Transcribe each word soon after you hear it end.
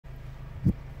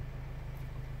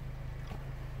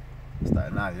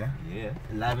now, yeah? Yeah.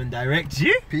 Live and direct,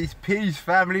 G. Peace, peace,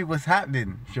 family. What's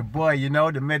happening? It's your boy, you know,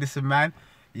 the medicine man.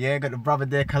 Yeah, got the brother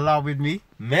there, Kalam, with me.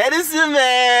 Medicine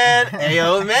man. Hey,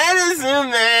 yo, medicine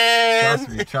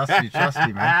man. Trust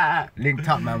me, man. Linked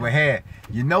up, man. We're here.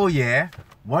 You know, yeah,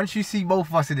 once you see both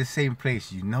of us in the same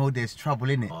place, you know there's trouble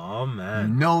in it. Oh, man.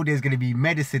 You know there's going to be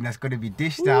medicine that's going to be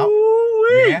dished out.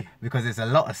 Yeah, because there's a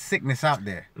lot of sickness out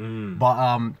there.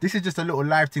 But this is just a little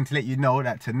live thing to let you know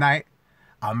that tonight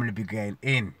I'm going to be going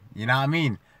in. You know what I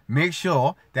mean? Make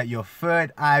sure that your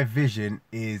third eye vision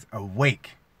is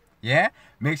awake. Yeah?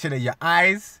 Make sure that your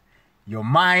eyes, your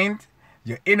mind,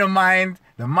 your inner mind,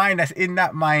 the mind that's in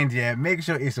that mind, yeah, make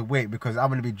sure it's awake, because I'm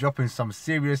going to be dropping some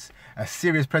serious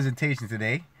presentation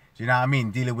today. Do you know what I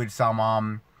mean? Dealing with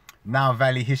some Now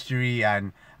Valley history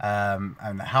and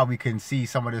how we can see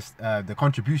some of this, the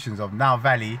contributions of Now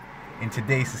Valley in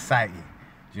today's society.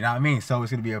 Do you know what I mean? So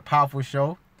it's going to be a powerful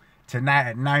show tonight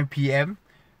at 9 p.m.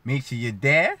 Make sure you're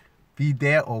there. Be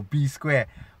there or be square.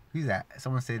 Who's that?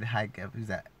 Someone said hi, Gabz. Who's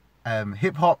that?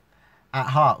 Hip hop at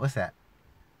heart. What's that?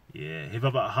 Yeah, hip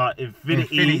hop at heart.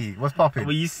 Infinity. What's popping?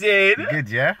 What you saying? Good,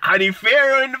 yeah. Honey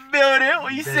Pharaoh in the building.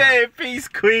 What you saying? Peace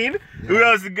Queen. Yeah. Who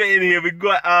else is good in here? We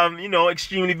got you know,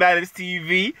 Extremely Balanced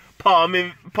TV.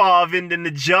 Parvind in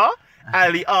the jar.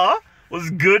 Ali R.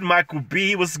 What's good? Michael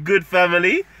B. What's good,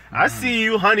 family? I see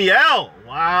you, Honey L.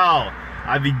 Wow.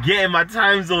 I be getting my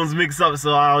time zones mixed up,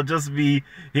 so I'll just be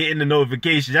hitting the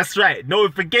notification. That's right,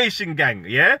 notification gang,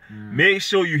 yeah? Make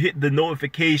sure you hit the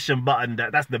notification button.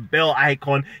 That's the bell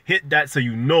icon. Hit that so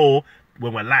you know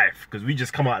when we're live, because we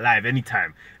just come out live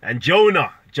anytime. And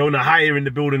Jonah Higher in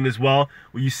the building as well.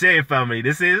 What you saying, family?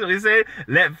 This is what you say.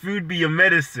 Let food be your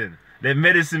medicine. Let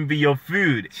medicine be your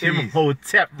food.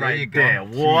 Imhotep right there.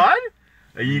 What?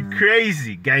 Are you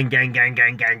crazy? Gang.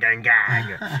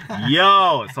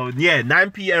 Yo, so yeah,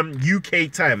 9 p.m.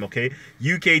 UK time, okay?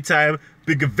 UK time.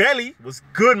 Bigavelli was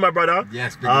good, my brother.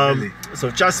 Yes, Bigavelli.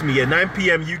 So trust me, yeah, 9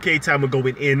 p.m. UK time we're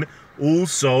going in.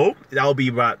 Also, that'll be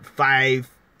about 4,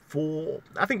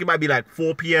 I think it might be like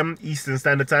 4 p.m. Eastern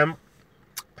Standard Time.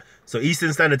 So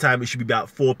Eastern Standard Time, it should be about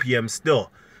 4 p.m. still.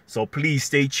 So please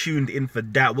stay tuned in for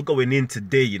that. We're going in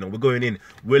today, you know,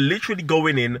 we're literally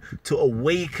going in to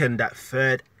awaken that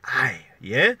third eye,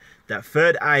 yeah? That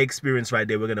third eye experience right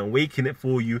there. We're going to awaken it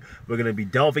for you. We're going to be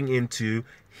delving into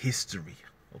history,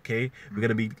 okay? We're going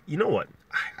to be, you know what?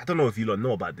 I don't know if you lot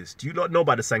know about this. Do you lot know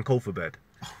about the Sankofa bird?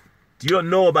 Do you lot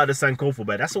know about the Sankofa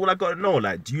bird? That's all I got to know.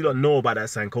 Like, do you lot know about that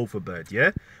Sankofa bird,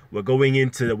 yeah? We're delving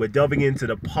into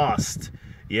the past,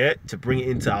 yeah, to bring it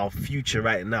into our future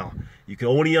right now. You can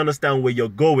only understand where you're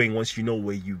going once you know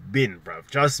where you've been, bruv.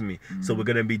 Trust me. So we're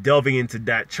going to be delving into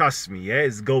that. Trust me, yeah?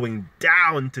 It's going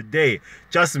down today.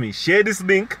 Trust me. Share this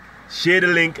link. Share the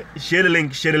link. Share the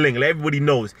link. Share the link. Let everybody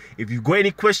knows. If you've got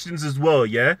any questions as well,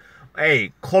 yeah?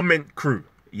 Hey, comment crew,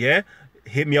 yeah?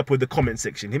 Hit me up with the comment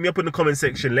section. Hit me up in the comment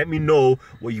section. Let me know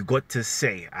what you got to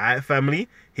say. Alright, family?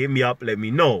 Hit me up. Let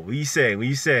me know. What you saying? What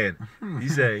you saying? You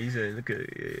saying? Look at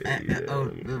it.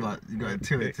 Oh, you got to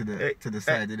tilt it to the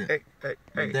side, didn't it?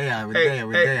 We're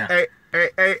there.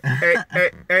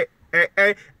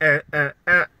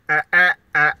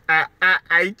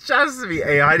 Trust me.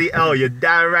 Hey, Honey L, you're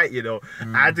damn right, you know.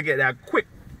 I had to get that quick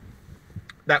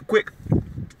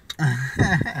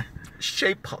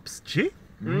shape ups, G.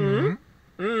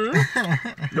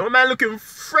 No, man, looking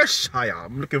fresh.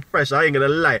 I'm looking fresh. I ain't gonna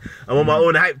lie. I'm on my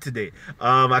own hype today.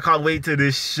 I can't wait till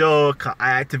this show.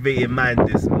 I activated mine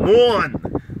this morning.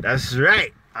 That's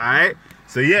right. All right.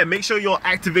 So yeah, make sure you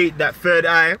activate that third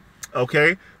eye.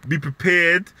 Okay. Be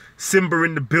prepared. Simba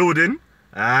in the building.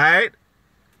 All right.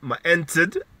 I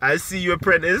entered. I see you,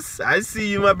 apprentice. I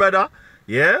see you, my brother.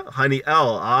 Yeah, Honey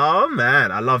L. Oh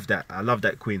man, I love that. I love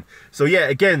that, queen. So yeah,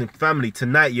 again, family,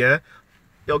 tonight, yeah.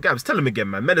 Yo, Gabz, tell him again,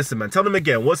 man. Medicine man, tell him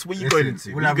again. What you going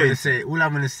into? All I'm gonna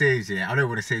say is, yeah, I don't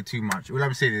want to say too much. All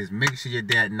I'm saying is make sure you're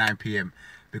there at 9 p.m.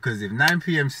 Because if 9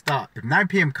 p.m.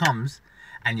 comes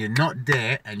and you're not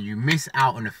there and you miss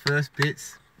out on the first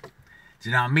bits, do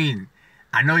you know what I mean?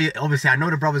 I know obviously I know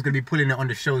the brother's gonna be pulling it on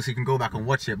the show so you can go back and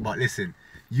watch it, but listen,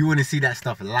 you want to see that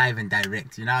stuff live and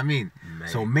direct, you know what I mean? Man.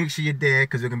 So make sure you're there,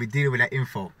 because we're gonna be dealing with that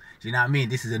info. Do you know what I mean?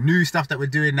 This is a new stuff that we're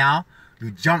doing now.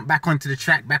 We jump back onto the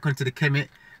track, back onto the Kemet,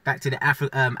 back to the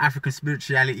African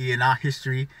spirituality and our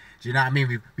history. Do you know what I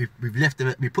mean?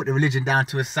 We put the religion down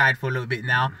to a side for a little bit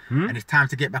now, and it's time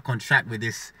to get back on track with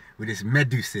this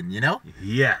medicine, you know?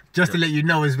 Yeah. Just to let you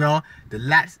know as well, the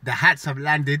hats have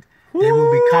landed. They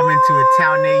will be coming to a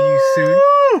town near you soon.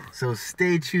 So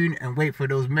stay tuned and wait for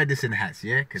those medicine hats,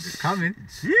 yeah? Because it's coming.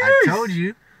 Jeez. I told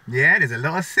you. Yeah, there's a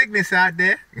lot of sickness out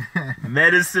there.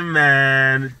 Medicine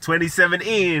Man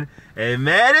 2017. Hey,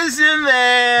 Medicine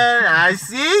Man, I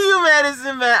see you,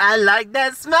 Medicine Man. I like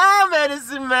that smile,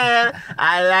 Medicine Man.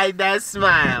 I like that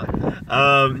smile.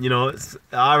 You know,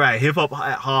 all right. Hip Hop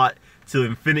at Heart till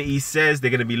Infinity says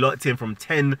they're gonna be locked in from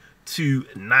 10 to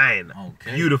 9.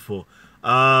 Okay. Beautiful.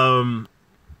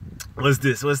 What's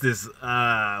this? What's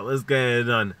going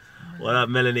on? What up,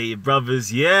 Melanated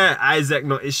Brothers? Yeah, Isaac,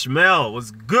 not Ishmael.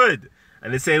 What's good?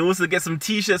 And they're saying also get some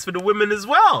t-shirts for the women as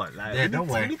well. Like, yeah, don't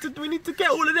worry. We need to get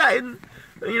all of that in,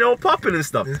 you know, popping and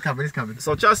stuff. It's coming.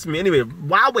 So trust me. Anyway,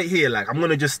 while we're here, like, I'm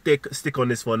gonna just stick on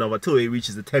this for another till it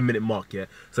reaches the 10-minute mark. Yeah.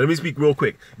 So let me speak real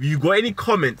quick. If you got any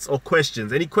comments or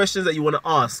questions, any questions that you want to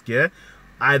ask, yeah,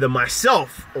 either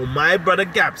myself or my brother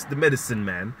Gabz, the Medicine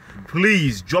Man,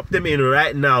 please drop them in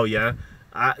right now. Yeah.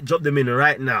 Drop them in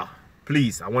right now,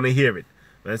 please. I want to hear it.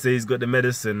 Man say he's got the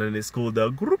medicine and it's called the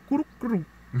group.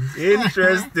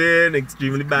 Interesting,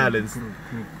 extremely balanced.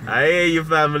 I hear you,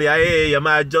 family. I hear you. I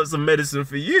might drop some medicine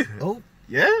for you. Oh,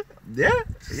 yeah.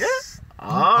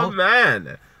 Oh,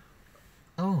 man.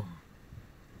 Oh.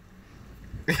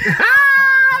 Hey,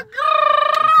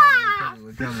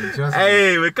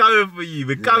 we're coming for you.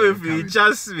 We're coming for you.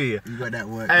 Trust me. You got that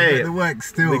work. Hey, you got the work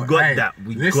still. We got that.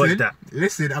 We got that.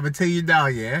 Listen, I'm gonna tell you now,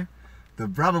 yeah. The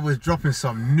brother was dropping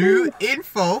some new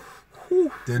info.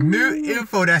 The new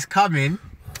info that's coming.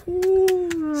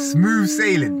 Smooth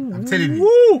sailing. I'm telling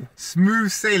you. Smooth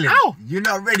sailing. Ow. You're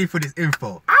not ready for this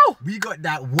info. Ow. We got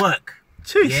that work.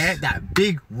 Jeez. Yeah, that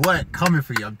big work coming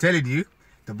for you. I'm telling you.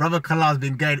 The brother Kalam's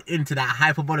been going into that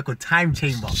hyperbolical time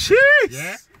chamber. Jeez.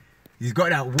 Yeah. He's got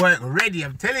that work ready.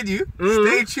 I'm telling you.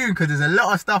 Stay tuned because there's a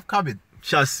lot of stuff coming.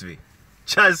 Trust me.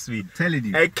 I'm telling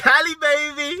you. Hey, Cali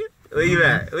baby. Where you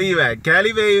at? Where you at?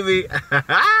 Cali baby.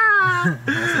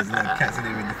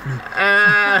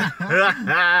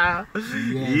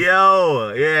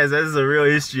 Yo, yes, that's a real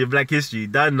history, Black history.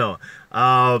 Done now.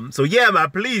 So yeah,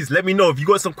 man, please let me know if you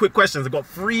got some quick questions. I've got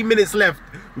 3 minutes left.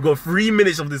 We've got 3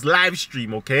 minutes of this live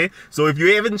stream, okay? So if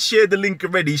you haven't shared the link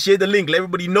already, share the link. Let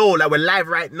everybody know that we're live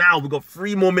right now. We've got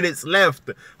 3 more minutes left.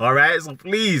 All right, so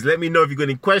please let me know if you got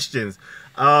any questions.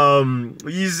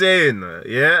 What you saying?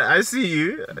 Yeah, I see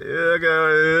you.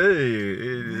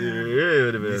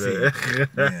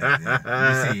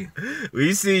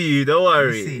 We see you. Don't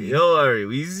worry. Don't worry.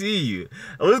 We see you.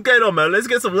 What's going on, man? Let's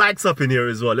get some likes up in here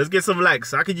as well. Let's get some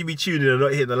likes. How can you be tuning and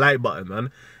not hit the like button, man?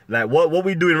 Like what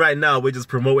we're doing right now, we're just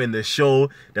promoting the show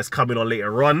that's coming on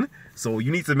later on. So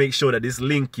you need to make sure that this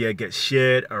link here gets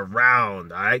shared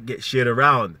around. All right, get shared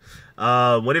around.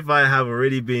 What if I have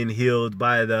already been healed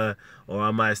by the, or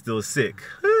am I still sick?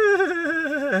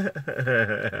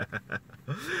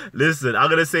 Listen, I'm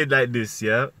gonna say it like this,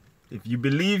 yeah. If you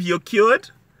believe you're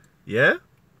cured, yeah,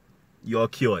 you're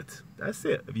cured. That's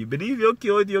it. If you believe you're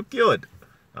cured, you're cured.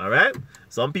 All right.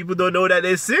 Some people don't know that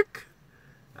they're sick,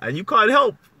 and you can't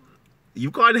help.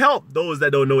 You can't help those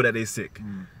that don't know that they're sick.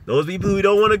 Those people who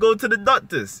don't want to go to the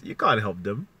doctors, you can't help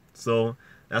them. So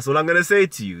that's what I'm going to say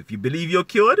to you. If you believe you're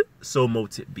cured, so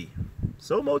mote it be.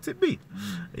 So mote it be.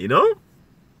 You know?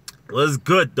 Was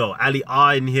good though. Ali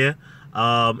R in here.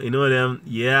 You know them.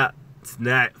 Yeah.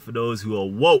 Tonight for those who are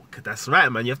woke. That's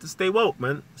right, man. You have to stay woke,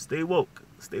 man. Stay woke.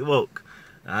 Stay woke.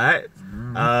 Alright?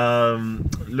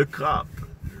 Look up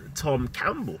Tom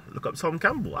Campbell. Look up Tom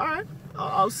Campbell. Alright.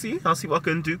 I'll see what I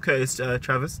can do, Curtis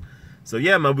Travis. So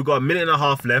yeah, man, we've got a minute and a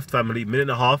half left, family. Minute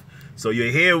and a half. So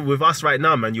you're here with us right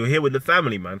now, man. You're here with the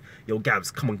family, man. Yo,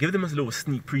 Gabz, come on, give them a little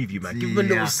sneak preview, man. Give them a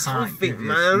little something,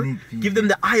 man. Give them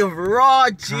the eye of Raw,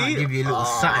 G. Can't give you a little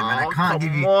something, man. I can't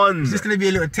give you. On. It's just gonna be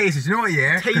a little taste. You know what?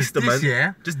 Yeah. Taster, man.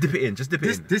 Yeah. Just dip it in. Just dip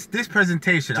it in. This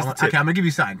presentation. Okay, I'm gonna give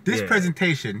you something. This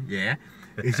presentation, yeah,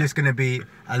 is just gonna be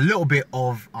a little bit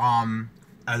of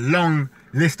a long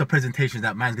list of presentations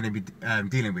that man's going to be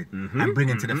dealing with and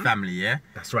bringing to the family, yeah?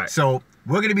 That's right. So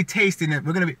we're going to be tasting it.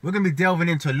 We're going to be delving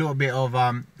into a little bit of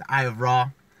the Eye of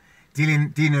Ra,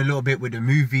 dealing a little bit with the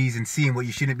movies and seeing what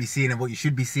you shouldn't be seeing and what you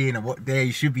should be seeing and what there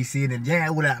you should be seeing and yeah,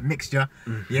 all that mixture,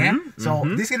 yeah? So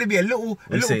this is going to be a little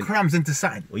crumbs into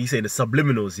something. What are you saying? The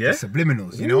subliminals, yeah? The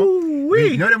subliminals, you know?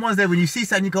 You know them ones there when you see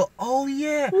something you go, oh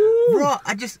yeah, bro,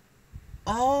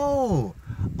 oh,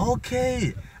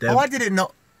 okay. Oh, I didn't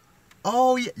know.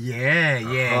 Oh yeah.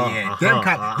 Them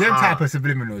type of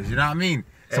subliminals, you know what I mean?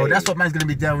 So that's what man's gonna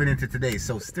be delving into today.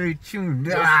 So stay tuned.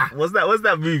 What's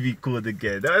that movie called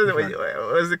again?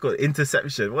 What's it called?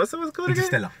 Interception. What's it called again?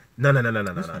 Interstellar. No.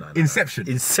 Inception.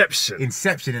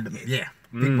 Yeah.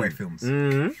 Big boy films.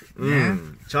 Yeah.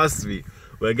 Trust me,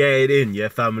 we're getting in, yeah,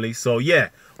 family. So yeah,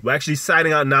 we're actually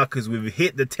signing out now because we've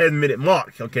hit the 10-minute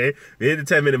mark. Okay, we hit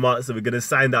the 10-minute mark, so we're gonna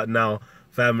sign out now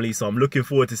family. So I'm looking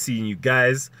forward to seeing you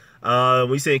guys.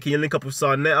 We're saying, can you link up with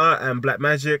Sarnetta and Black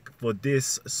Magic for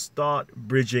this? Start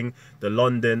bridging the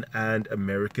London and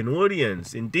American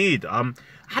audience. Indeed. I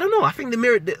don't know. I think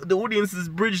the audience is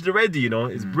bridged already. You know,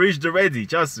 it's bridged already.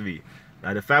 Trust me.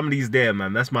 Like, the family's there,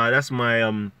 man. That's my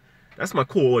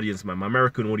core audience, man. My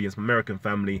American audience, my American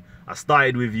family. I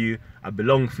started with you. I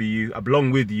belong for you. I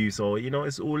belong with you. So you know,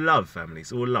 it's all love, family.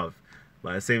 It's all love.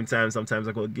 But at the same time, sometimes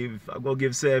I gotta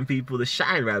give certain people the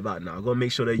shine right about now. I gotta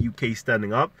make sure that UK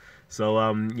standing up. So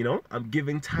you know, I'm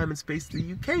giving time and space to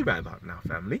the UK right about now,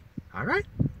 family. All right,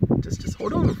 just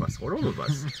hold on with us. Hold on with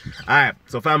us. All right,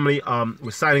 so family,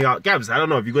 we're signing out. Gabz, I don't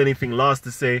know if you got anything last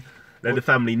to say. Let the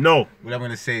family know. What I'm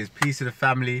gonna say is peace to the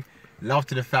family, love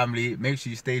to the family. Make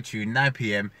sure you stay tuned. 9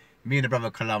 p.m. Me and the brother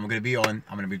Kalam, we're gonna be on.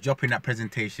 I'm gonna be dropping that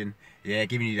presentation. Yeah,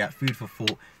 giving you that food for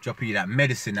thought, dropping you that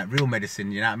medicine, that real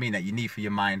medicine, you know what I mean, that you need for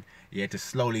your mind, yeah, to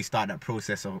slowly start that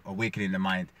process of awakening the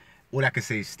mind. All I can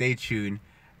say is stay tuned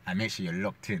and make sure you're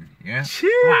locked in, yeah?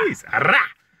 Cheers!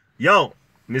 Yo,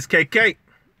 Miss KK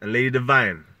and Lady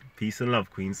Divine, peace and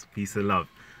love, queens, peace and love.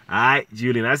 All right,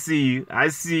 Julian, I see you.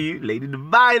 Lady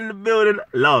Divine in the building.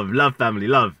 Love, family,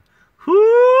 love.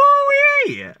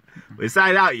 Whoo-wee! We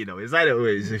sign out, you know. We sign out.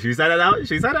 Should we sign it out? All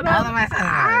of my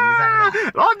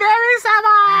Lord, there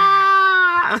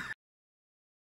is